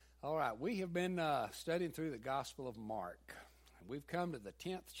All right, we have been studying through the Gospel of Mark. We've come to the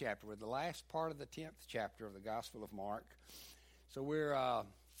 10th chapter. We're the last part of the 10th chapter of the Gospel of Mark. So we're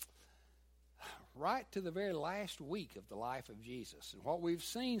right to the very last week of the life of Jesus. And what we've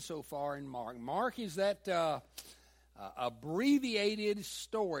seen so far in Mark is that abbreviated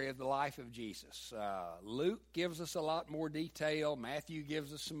story of the life of Jesus. Luke gives us a lot more detail. Matthew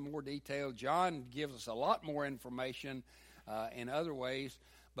gives us some more detail. John gives us a lot more information in other ways.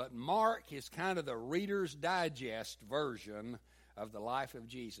 But Mark is kind of the Reader's Digest version of the life of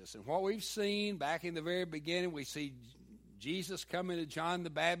Jesus. And what we've seen back in the very beginning, we see Jesus coming to John the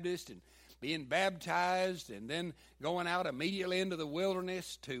Baptist and being baptized and then going out immediately into the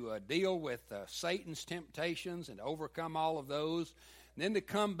wilderness to deal with Satan's temptations and overcome all of those. And then to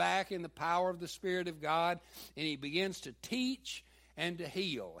come back in the power of the Spirit of God, and he begins to teach and to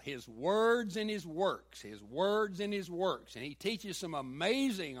heal. His words and his works. His words and his works. And he teaches some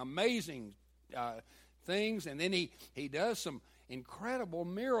amazing things. And then he does some incredible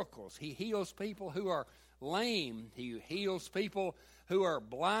miracles. He heals people who are lame. He heals people who are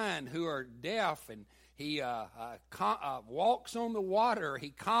blind, who are deaf. And he walks on the water.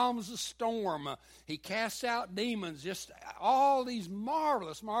 He calms the storm. He casts out demons. Just all these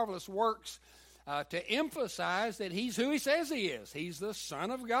marvelous, marvelous works to emphasize that he's who he says he is. He's the Son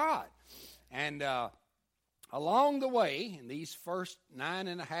of God. And along the way, in these first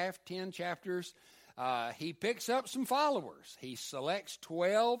 10 chapters, he picks up some followers. He selects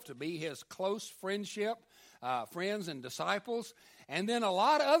 12 to be his close friends and disciples. And then a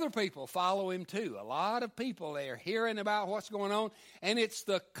lot of other people follow him too. A lot of people, they are hearing about what's going on. And it's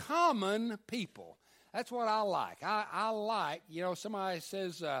the common people. That's what I like. I like, somebody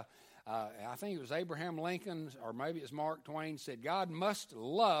says... I think it was Abraham Lincoln, or maybe it's Mark Twain, said, God must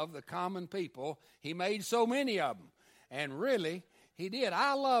love the common people. He made so many of them. And really, he did.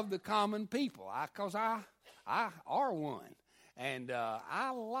 I love the common people because I are one. And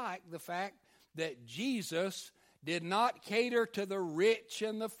I like the fact that Jesus did not cater to the rich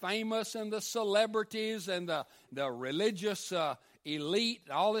and the famous and the celebrities and the religious elite,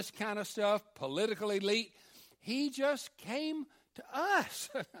 all this kind of stuff, political elite. He just came to us.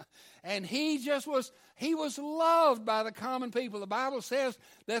 And he was loved by the common people. The Bible says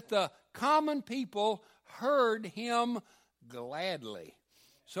that the common people heard him gladly.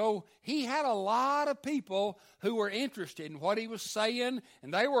 So he had a lot of people who were interested in what he was saying,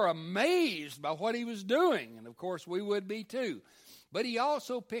 and they were amazed by what he was doing. And of course we would be too. But he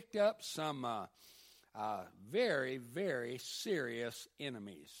also picked up some very, very serious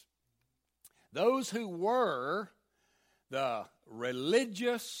enemies. Those who were the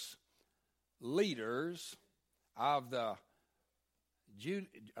religious leaders of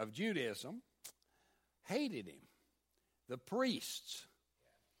Judaism hated him, the priests,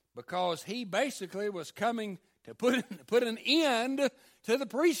 because he basically was coming to put an end to the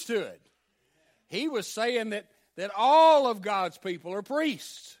priesthood. He was saying that all of God's people are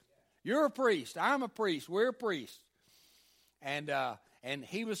priests. You're a priest. I'm a priest. We're priests. And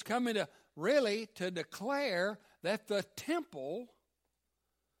he was coming to declare that the temple,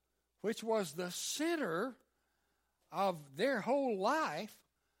 which was the center of their whole life,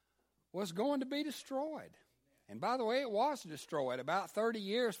 was going to be destroyed. And by the way, it was destroyed. About 40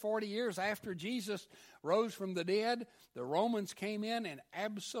 years after Jesus rose from the dead, the Romans came in and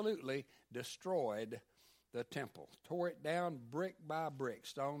absolutely destroyed the temple. Tore it down brick by brick,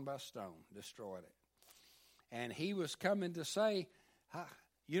 stone by stone, destroyed it. And he was coming to say,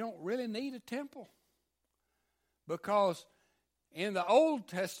 you don't really need a temple. Because in the Old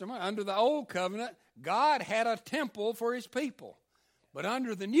Testament, under the Old Covenant, God had a temple for his people. But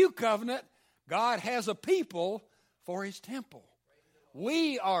under the New Covenant, God has a people for his temple.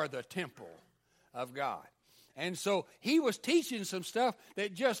 We are the temple of God. And so he was teaching some stuff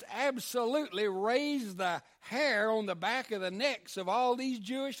that just absolutely raised the hair on the back of the necks of all these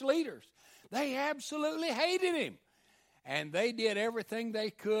Jewish leaders. They absolutely hated him. And they did everything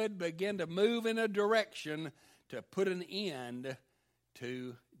they could, begin to move in a direction to put an end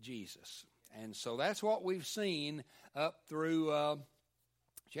to Jesus. And so that's what we've seen up through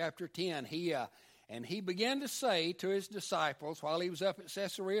chapter 10. He began to say to his disciples while he was up at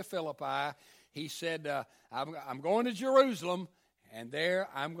Caesarea Philippi, he said, I'm going to Jerusalem, and there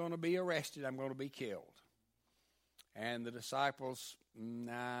I'm going to be arrested. I'm going to be killed. And the disciples,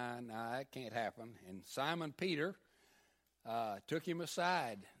 nah, that can't happen. And Simon Peter took him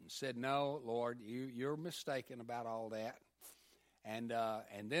aside and said, no, Lord, you're mistaken about all that. And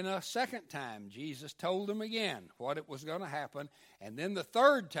then a second time, Jesus told him again what it was going to happen. And then the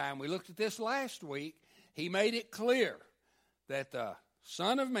third time, we looked at this last week, he made it clear that the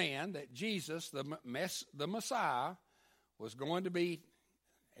Son of Man, that Jesus, the Messiah, was going to be,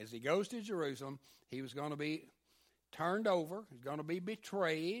 as he goes to Jerusalem, he was going to be turned over. He was going to be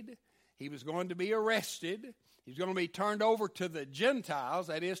betrayed. He was going to be arrested. He was going to be turned over to the Gentiles,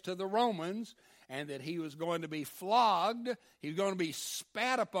 that is, to the Romans, and that he was going to be flogged. He was going to be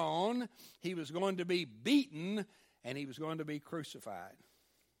spat upon. He was going to be beaten, and he was going to be crucified.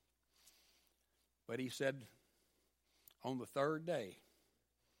 But he said, on the third day,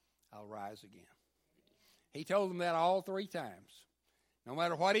 I'll rise again. He told them that all 3 times. No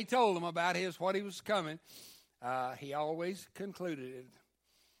matter what he told them about what he was coming, he always concluded it.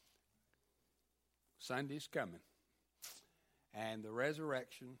 Sunday's coming. And the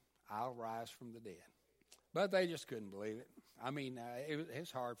resurrection, I'll rise from the dead. But they just couldn't believe it. I mean,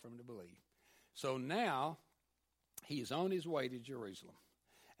 it's hard for them to believe. So now, he's on his way to Jerusalem.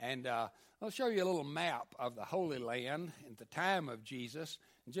 And I'll show you a little map of the Holy Land at the time of Jesus,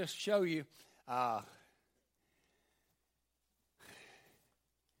 and just show you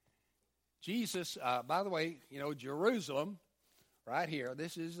Jesus, by the way, Jerusalem, right here,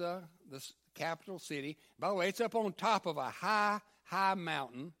 this is the capital city. By the way, it's up on top of a high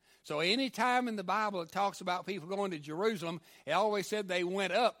mountain. So any time in the Bible it talks about people going to Jerusalem, it always said they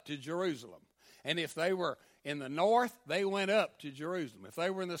went up to Jerusalem. And if they were in the north, they went up to Jerusalem. If they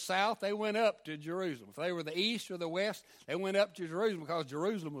were in the south, they went up to Jerusalem. If they were the east or the west, they went up to Jerusalem because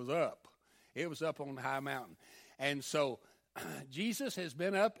Jerusalem was up. It was up on the high mountain. And so Jesus has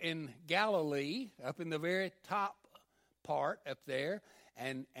been up in Galilee, up in the very top part up there,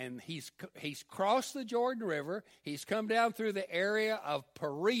 and he's crossed the Jordan River. He's come down through the area of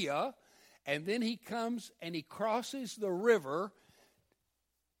Perea, and then he comes and he crosses the river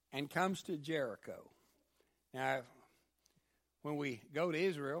and comes to Jericho. Now, when we go to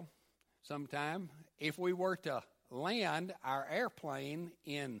Israel sometime, if we were to land our airplane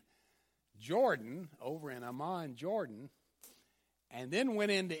in Jordan, over in Amman, Jordan, and then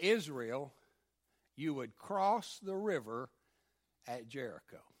went into Israel, you would cross the river at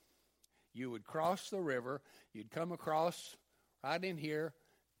Jericho. You would cross the river. You'd come across right in here.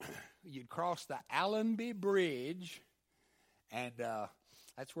 You'd cross the Allenby Bridge, and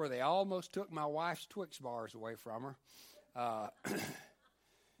that's where they almost took my wife's Twix bars away from her. A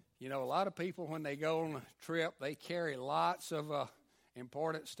lot of people, when they go on a trip, they carry lots of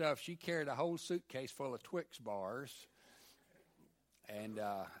important stuff. She carried a whole suitcase full of Twix bars. And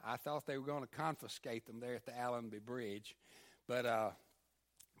I thought they were going to confiscate them there at the Allenby Bridge, but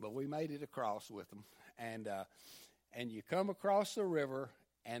we made it across with them. And you come across the river,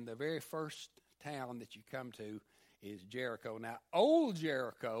 and the very first town that you come to is Jericho. Now, old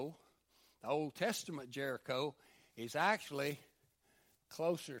Jericho, the Old Testament Jericho, is actually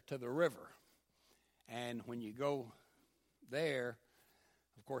closer to the river. And when you go there,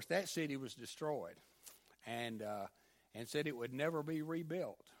 of course, that city was destroyed. And said it would never be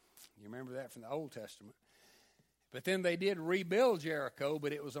rebuilt. You remember that from the Old Testament. But then they did rebuild Jericho,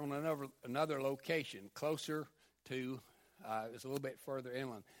 but it was on another location, closer to, it was a little bit further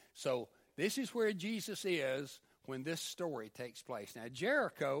inland. So this is where Jesus is when this story takes place. Now,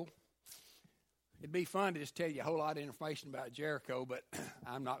 Jericho, it'd be fun to just tell you a whole lot of information about Jericho, but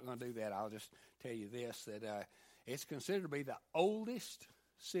I'm not going to do that. I'll just tell you this, that it's considered to be the oldest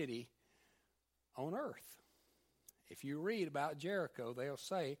city on earth. If you read about Jericho, they'll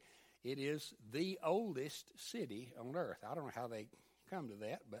say it is the oldest city on earth. I don't know how they come to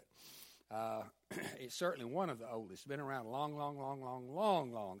that, but it's certainly one of the oldest. It's been around a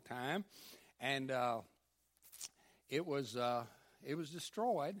long time. And it was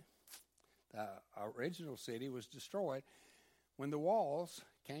destroyed. The original city was destroyed when the walls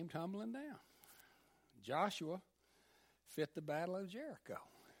came tumbling down. Joshua fit the battle of Jericho,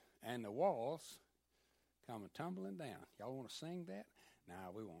 and the walls coming tumbling down. Y'all want to sing that? No,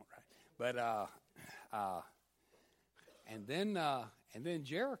 we won't, right? But and then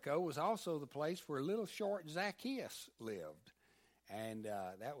Jericho was also the place where little short Zacchaeus lived, and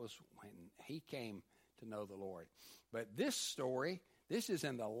that was when he came to know the Lord. But this story, this is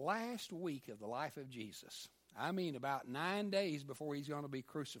in the last week of the life of Jesus. I mean, about 9 days before he's going to be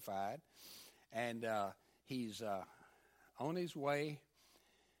crucified, and he's on his way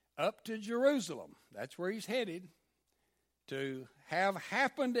up to Jerusalem. That's where he's headed, to have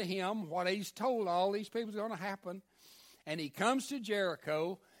happen to him what he's told all these people is going to happen. And he comes to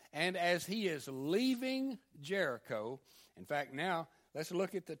Jericho, and as he is leaving Jericho, in fact, now let's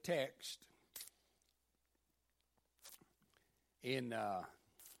look at the text in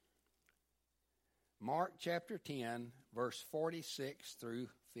Mark chapter 10, verse 46 through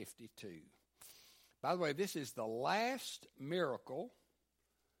 52. By the way, this is the last miracle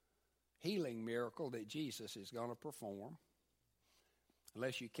healing miracle that Jesus is going to perform,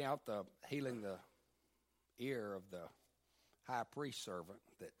 unless you count the healing the ear of the high priest servant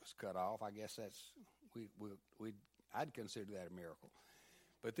that was cut off. I guess that's I'd consider that a miracle.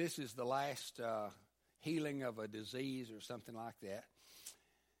 But this is the last healing of a disease or something like that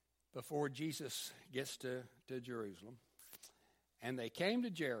before Jesus gets to Jerusalem. And they came to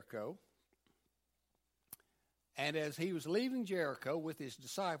Jericho. And as he was leaving Jericho with his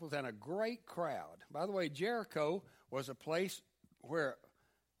disciples and a great crowd. By the way, Jericho was a place where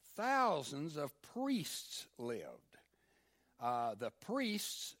thousands of priests lived. The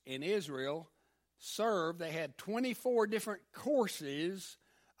priests in Israel served. They had 24 different courses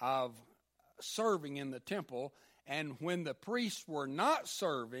of serving in the temple. And when the priests were not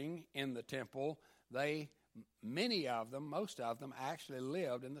serving in the temple, many of them, most of them, actually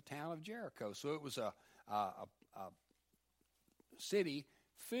lived in the town of Jericho. So it was a city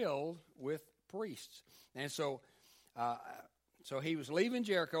filled with priests. And so he was leaving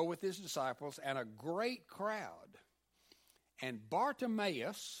Jericho with his disciples and a great crowd. And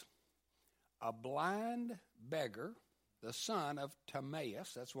Bartimaeus, a blind beggar, the son of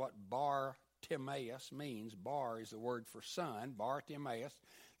Timaeus, that's what Bartimaeus means. Bar is the word for son. Bartimaeus,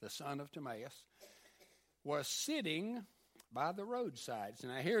 the son of Timaeus, was sitting by the roadsides.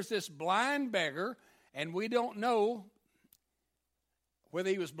 Now here's this blind beggar, and we don't know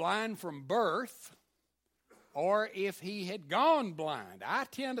whether he was blind from birth or if he had gone blind. I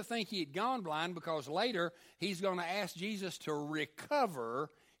tend to think he had gone blind because later he's going to ask Jesus to recover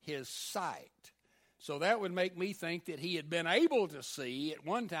his sight. So that would make me think that he had been able to see at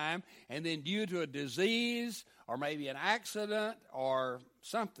one time, and then due to a disease or maybe an accident or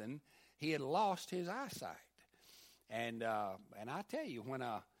something, he had lost his eyesight. And I tell you, when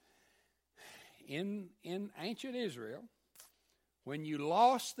in ancient Israel, when you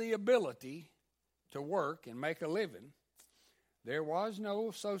lost the ability to work and make a living, there was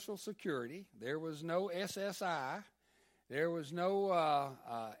no Social Security, there was no SSI, there was no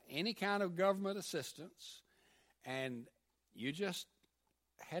any kind of government assistance, and you just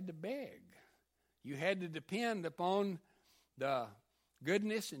had to beg. You had to depend upon the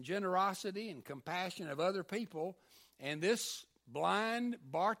goodness and generosity and compassion of other people. And this blind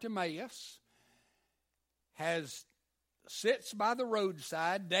Bartimaeus sits by the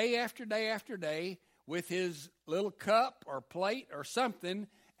roadside day after day after day with his little cup or plate or something,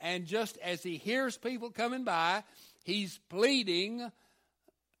 and just as he hears people coming by, he's pleading,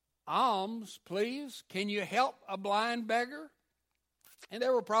 alms, please, can you help a blind beggar? And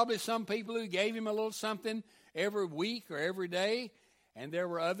there were probably some people who gave him a little something every week or every day, and there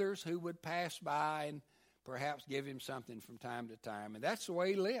were others who would pass by and perhaps give him something from time to time. And that's the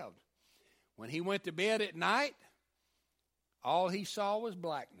way he lived. When he went to bed at night, all he saw was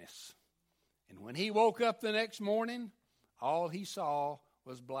blackness. And when he woke up the next morning, all he saw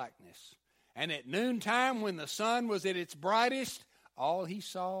was blackness. And at noontime, when the sun was at its brightest, all he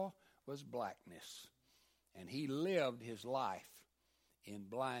saw was blackness. And he lived his life in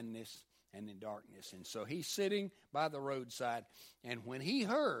blindness and in darkness. And so he's sitting by the roadside, and when he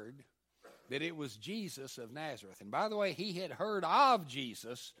heard that it was Jesus of Nazareth, and by the way, he had heard of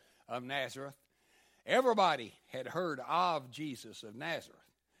Jesus of Nazareth. Everybody had heard of Jesus of Nazareth.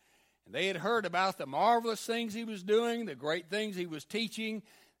 And they had heard about the marvelous things he was doing, the great things he was teaching.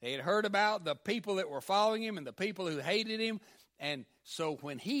 They had heard about the people that were following him and the people who hated him. And so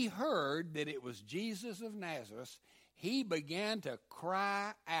when he heard that it was Jesus of Nazareth, he began to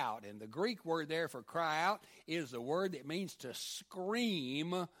cry out. And the Greek word there for cry out is the word that means to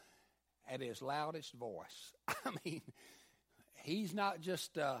scream at his loudest voice. I mean, he's not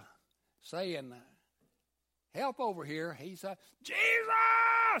just saying, help over here. He's saying,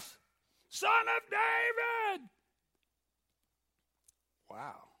 Jesus, Son of David.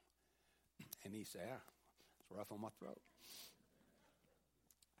 Wow. And he said, it's rough on my throat.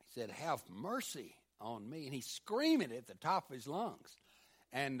 He said, have mercy on me. And he's screaming at the top of his lungs.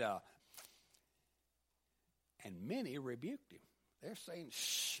 And many rebuked him. They're saying,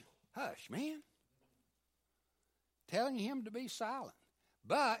 shh, hush, man. Telling him to be silent.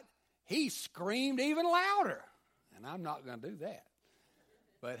 But he screamed even louder. And I'm not going to do that.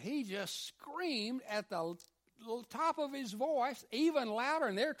 But he just screamed at the top of his voice, even louder.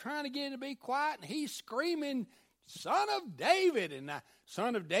 And they're trying to get him to be quiet. And he's screaming, Son of David. And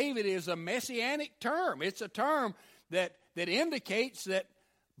Son of David is a messianic term. It's a term that indicates that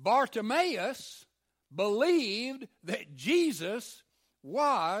Bartimaeus believed that Jesus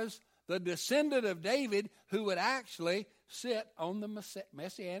was the descendant of David who would actually sit on the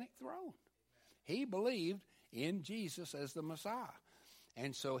messianic throne. He believed in Jesus as the Messiah.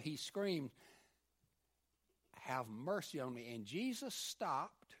 And so he screamed, "Have mercy on me." And Jesus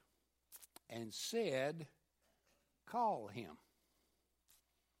stopped and said, "Call him."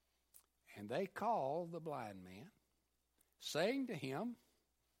 And they called the blind man, saying to him,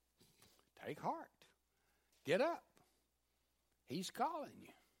 "Take heart, get up. He's calling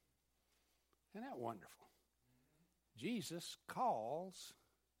you." Isn't that wonderful? Jesus calls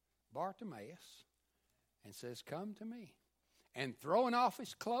Bartimaeus and says, "Come to me." And throwing off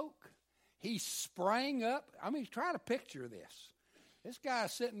his cloak, he sprang up. I mean, try to picture this. This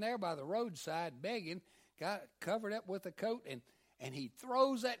guy's sitting there by the roadside begging, got covered up with a coat, and he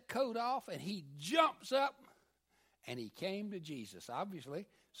throws that coat off, and he jumps up, and he came to Jesus. Obviously,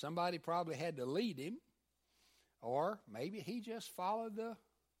 somebody probably had to lead him, or maybe he just followed the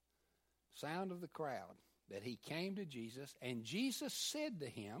sound of the crowd, that he came to Jesus, and Jesus said to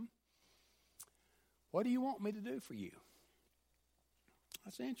him, "What do you want me to do for you?"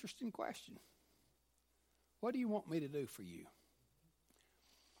 That's an interesting question. What do you want me to do for you?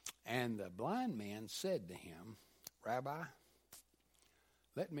 And the blind man said to him, "Rabbi,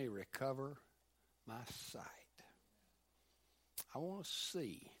 let me recover my sight. I want to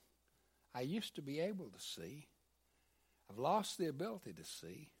see. I used to be able to see. I've lost the ability to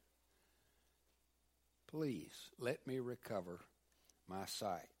see. Please, let me recover my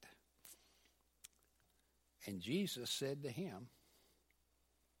sight." And Jesus said to him,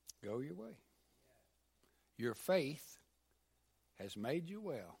 "Go your way. Your faith has made you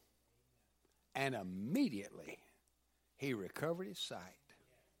well." And immediately he recovered his sight,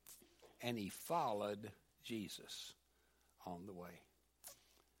 and he followed Jesus on the way.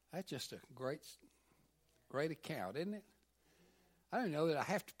 That's just a great account, isn't it? I don't know that I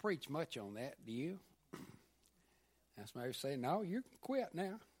have to preach much on that, do you? That's maybe say, "No, you can quit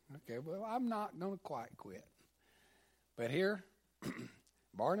now." Okay, well, I'm not going to quite quit. But here,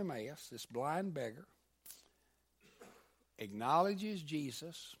 Bartimaeus, this blind beggar, acknowledges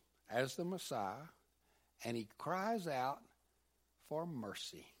Jesus as the Messiah, and he cries out for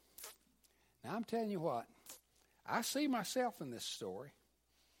mercy. Now, I'm telling you what, I see myself in this story.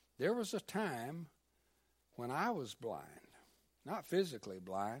 There was a time when I was blind, not physically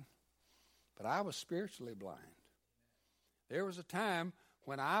blind, but I was spiritually blind. There was a time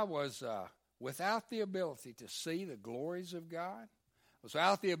when I was without the ability to see the glories of God,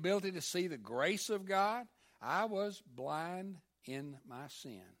 without the ability to see the grace of God. I was blind in my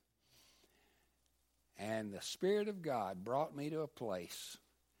sin. And the Spirit of God brought me to a place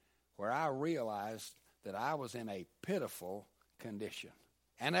where I realized that I was in a pitiful condition,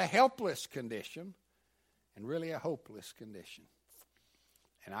 and a helpless condition, and really a hopeless condition.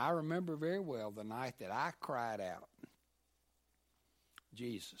 And I remember very well the night that I cried out,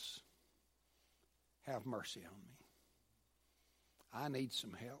 "Jesus, have mercy on me. I need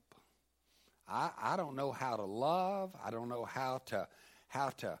some help. I don't know how to love. I don't know how to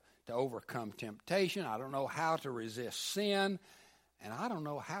overcome temptation. I don't know how to resist sin. And I don't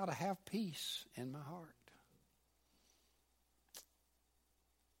know how to have peace in my heart.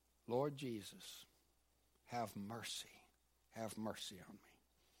 Lord Jesus, have mercy. Have mercy on me."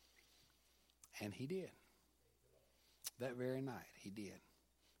 And he did. That very night, he did.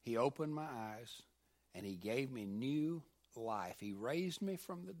 He opened my eyes, and he gave me new life. He raised me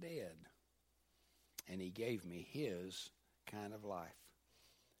from the dead, and he gave me his kind of life.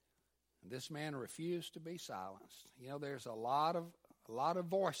 This man refused to be silenced. You know, there's a lot of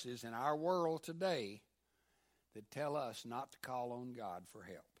voices in our world today that tell us not to call on God for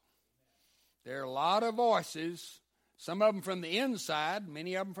help. There are a lot of voices, some of them from the inside,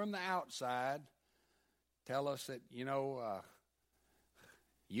 many of them from the outside, tell us that,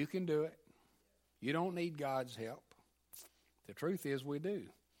 you can do it. You don't need God's help. The truth is we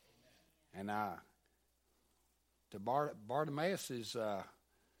do. And to Bartimaeus'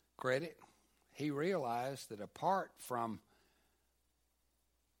 credit, he realized that apart from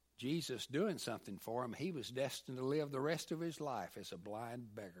Jesus doing something for him, he was destined to live the rest of his life as a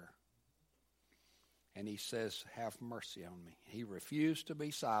blind beggar. And he says, "Have mercy on me." He refused to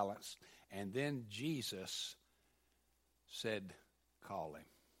be silenced. And then Jesus said, "Call him.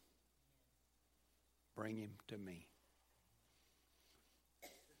 Bring him to me."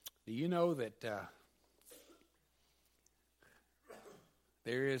 Do you know that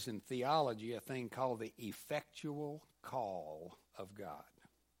there is in theology a thing called the effectual call of God?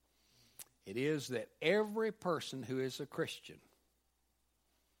 It is that every person who is a Christian,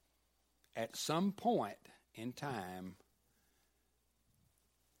 at some point in time,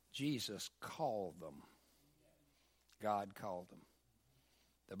 Jesus called them. God called them.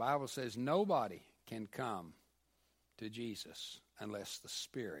 The Bible says nobody can come to Jesus unless the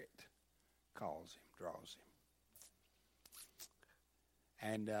Spirit calls him, draws him.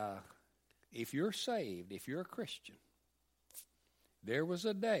 And if you're saved, if you're a Christian, there was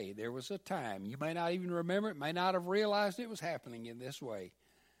a day, there was a time, you may not even remember it, may not have realized it was happening in this way,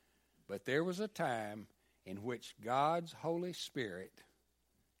 but there was a time in which God's Holy Spirit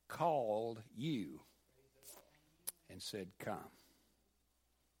called you and said,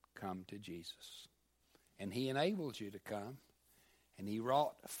 come to Jesus. And he enabled you to come, and he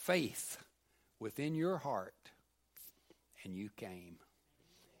wrought faith within your heart, and you came.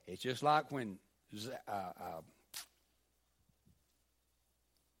 It's just like when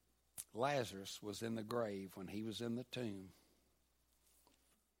Lazarus was in the grave, when he was in the tomb.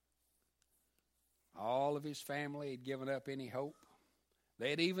 All of his family had given up any hope.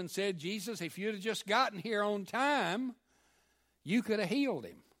 They had even said, Jesus, if you'd have just gotten here on time, you could have healed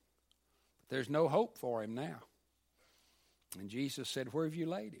him. But there's no hope for him now. And Jesus said, where have you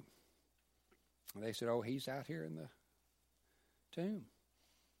laid him? And they said, oh, he's out here in the tomb.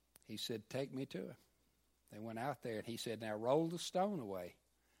 He said, take me to him. They went out there, and he said, now roll the stone away.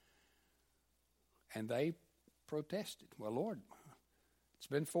 And they protested. Well, Lord, it's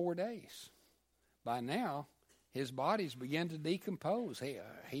been 4 days. By now, his body's begun to decompose.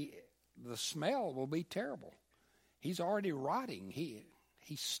 The smell will be terrible. He's already rotting. He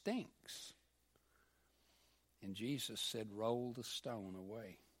stinks. And Jesus said, roll the stone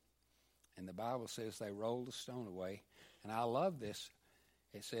away. And the Bible says they rolled the stone away. And I love this.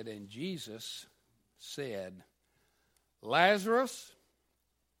 It said, and Jesus said, Lazarus,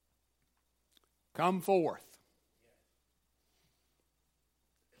 come forth.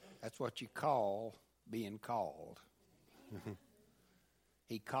 That's what you call being called.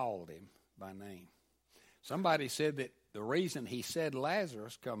 He called him by name. Somebody said that the reason he said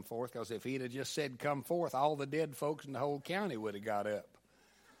Lazarus come forth, because if he'd have just said come forth, all the dead folks in the whole county would have got up.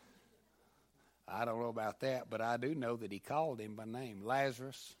 I don't know about that, but I do know that he called him by name.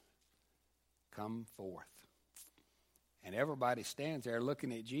 Lazarus, come forth. And everybody stands there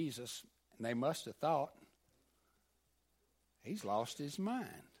looking at Jesus, and they must have thought, he's lost his mind.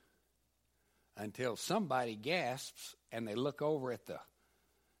 Until somebody gasps, and they look over at the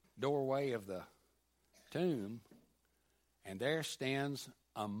doorway of the tomb, and there stands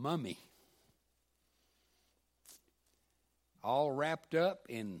a mummy, all wrapped up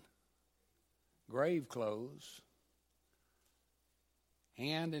in grave clothes,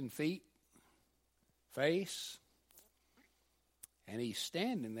 hand and feet, face, and he's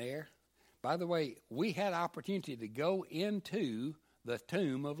standing there. By the way, we had opportunity to go into the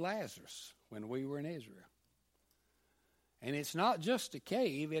tomb of Lazarus when we were in Israel. And it's not just a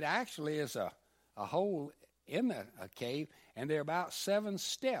cave, it actually is a hole in a cave, and there are about 7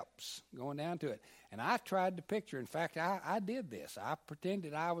 steps going down to it. And I tried to picture, in fact, I did this. I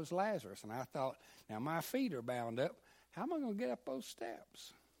pretended I was Lazarus, and I thought, now my feet are bound up. How am I going to get up those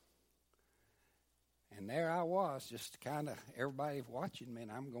steps? And there I was, just kind of everybody watching me,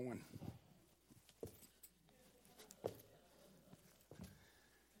 and I'm going.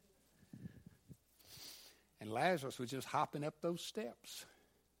 And Lazarus was just hopping up those steps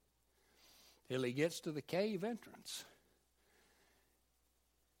till he gets to the cave entrance.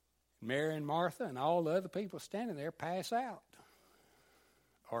 Mary and Martha and all the other people standing there pass out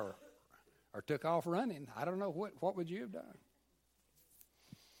or took off running. I don't know, what would you have done?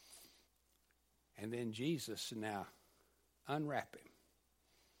 And then Jesus, now unwrap him.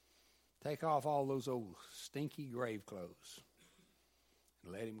 Take off all those old stinky grave clothes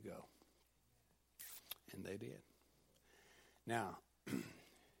and let him go. And they did. Now,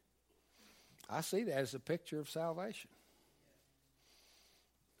 I see that as a picture of salvation.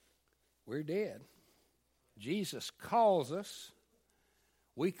 We're dead. Jesus calls us.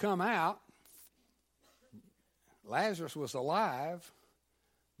 We come out. Lazarus was alive,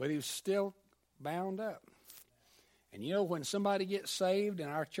 but he was still bound up. And you know, when somebody gets saved in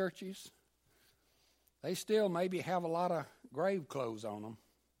our churches, they still maybe have a lot of grave clothes on them,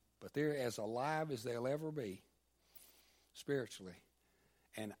 but they're as alive as they'll ever be spiritually.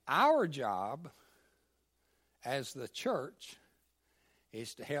 And our job as the church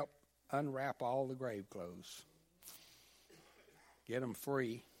is to help unwrap all the grave clothes, get them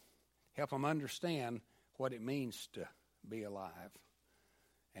free, help them understand what it means to be alive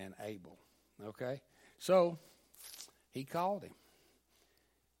and able. Okay? So he called him.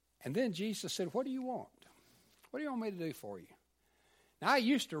 And then Jesus said, what do you want? What do you want me to do for you? Now, I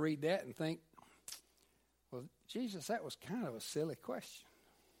used to read that and think, well, Jesus, that was kind of a silly question.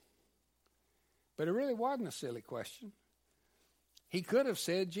 But it really wasn't a silly question. He could have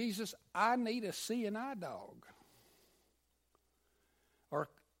said, Jesus, I need a seeing eye dog. Or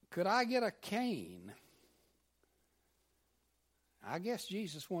could I get a cane? I guess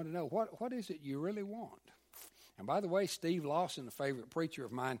Jesus wanted to know, what is it you really want? And by the way, Steve Lawson, a favorite preacher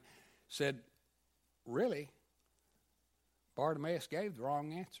of mine, said, really, Bartimaeus gave the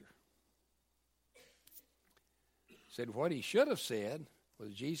wrong answer. Said what he should have said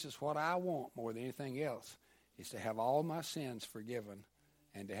was, Jesus, what I want more than anything else is to have all my sins forgiven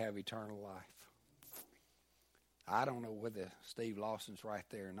and to have eternal life. I don't know whether Steve Lawson's right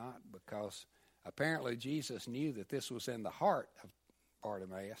there or not, because apparently Jesus knew that this was in the heart of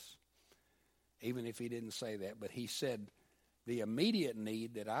Bartimaeus, even if he didn't say that. But he said, the immediate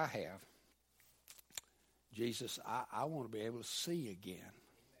need that I have, Jesus, I want to be able to see again.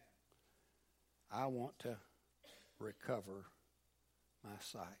 I want to recover my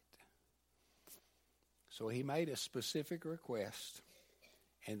sight. So he made a specific request,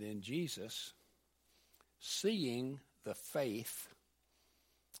 and then Jesus, seeing the faith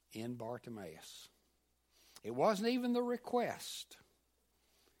in Bartimaeus. It wasn't even the request.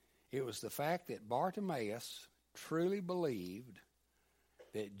 It was the fact that Bartimaeus truly believed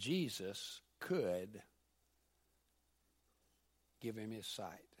that Jesus could give him his sight.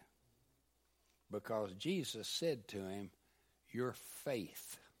 Because Jesus said to him, your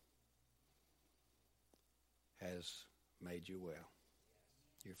faith has made you well.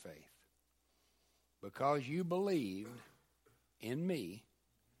 Your faith. Because you believed in me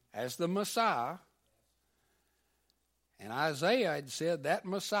as the Messiah, and Isaiah had said that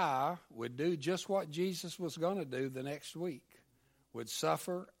Messiah would do just what Jesus was going to do the next week, would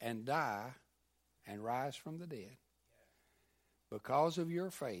suffer and die and rise from the dead. Because of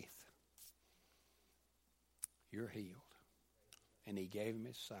your faith, you're healed. And he gave him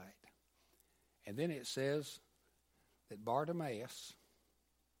his sight. And then it says that Bartimaeus,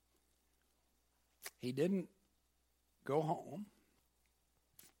 he didn't go home.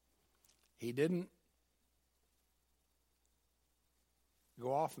 He didn't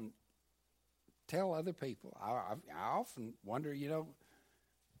go off and tell other people. I often wonder,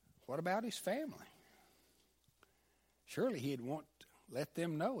 what about his family? Surely he'd want to let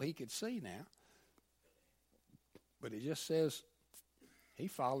them know he could see now. But it just says he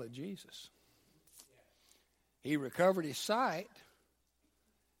followed Jesus. He recovered his sight,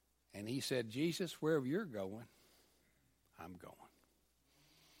 and he said, Jesus, wherever you're going, I'm going.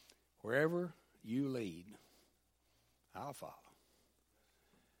 Wherever you lead, I'll follow.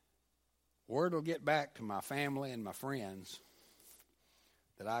 Word will get back to my family and my friends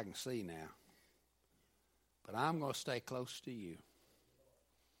that I can see now. But I'm going to stay close to you.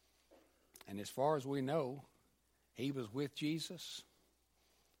 And as far as we know, he was with Jesus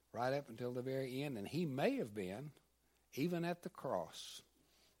right up until the very end. And he may have been even at the cross,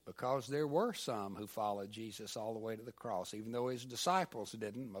 because there were some who followed Jesus all the way to the cross, even though his disciples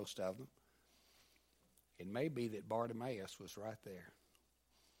didn't, most of them. It may be that Bartimaeus was right there.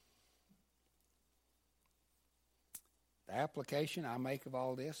 The application I make of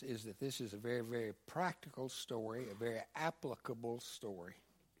all this is that this is a very, very practical story, a very applicable story.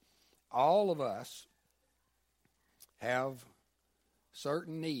 All of us have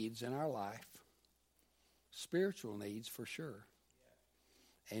certain needs in our life, spiritual needs for sure.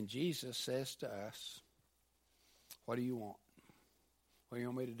 And Jesus says to us, what do you want? What do you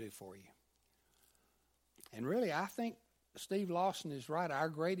want me to do for you? And really, I think Steve Lawson is right. Our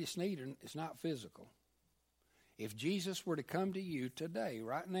greatest need is not physical. If Jesus were to come to you today,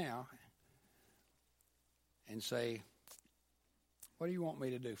 right now, and say, what do you want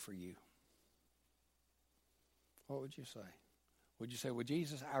me to do for you? What would you say? Would you say, well,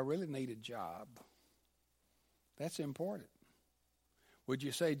 Jesus, I really need a job? That's important. Would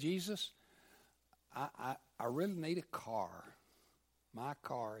you say, Jesus, I really need a car. My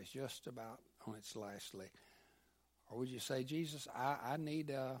car is just about on its last leg. Or would you say, Jesus, I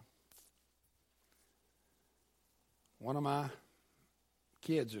need one of my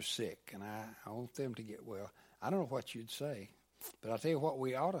kids are sick, and I want them to get well. I don't know what you'd say, but I'll tell you what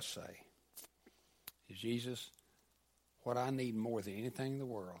we ought to say is, Jesus, what I need more than anything in the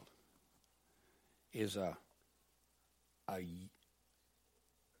world is a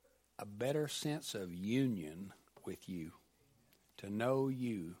better sense of union with you, to know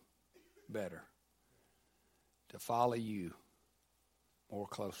you better, to follow you more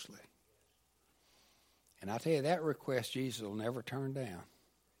closely. And I tell you, that request Jesus will never turn down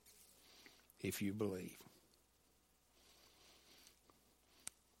if you believe.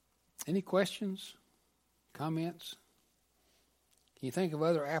 Any questions, comments? Can you think of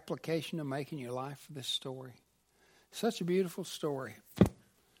other application to make in your life for this story? Such a beautiful story.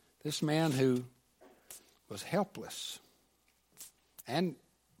 This man who was helpless and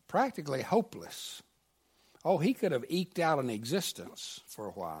practically hopeless. Oh, he could have eked out an existence for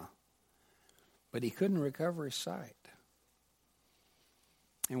a while, but he couldn't recover his sight.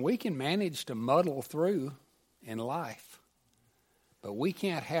 And we can manage to muddle through in life, but we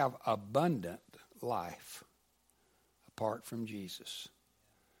can't have abundant life apart from Jesus.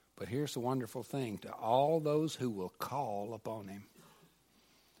 But here's the wonderful thing: to all those who will call upon him,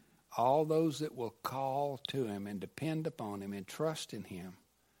 all those that will call to him and depend upon him and trust in him,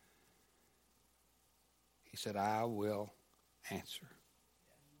 he said, I will answer.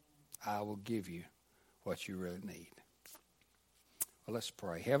 I will give you what you really need. Well, let's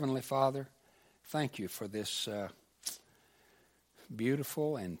pray. Heavenly Father, thank you for this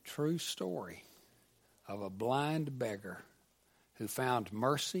beautiful and true story of a blind beggar who found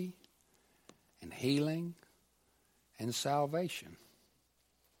mercy and healing and salvation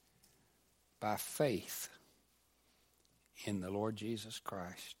by faith in the Lord Jesus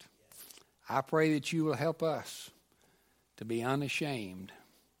Christ. I pray that you will help us to be unashamed,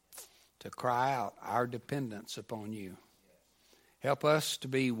 to cry out our dependence upon you. Help us to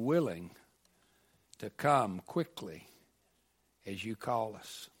be willing to come quickly as you call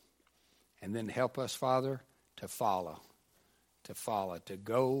us. And then help us, Father, to follow, to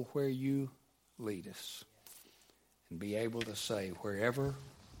go where you lead us. And be able to say, wherever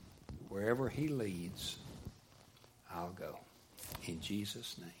he leads, I'll go. In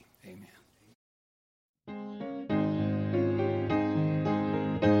Jesus' name, amen.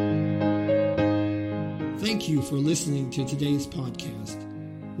 Thank you for listening to today's podcast.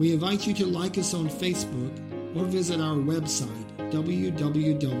 We invite you to like us on Facebook or visit our website,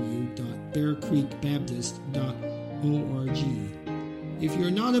 www.bearcreekbaptist.org. If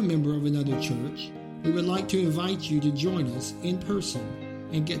you're not a member of another church, we would like to invite you to join us in person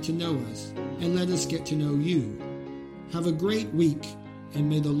and get to know us, and let us get to know you. Have a great week, and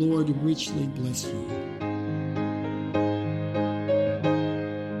may the Lord richly bless you.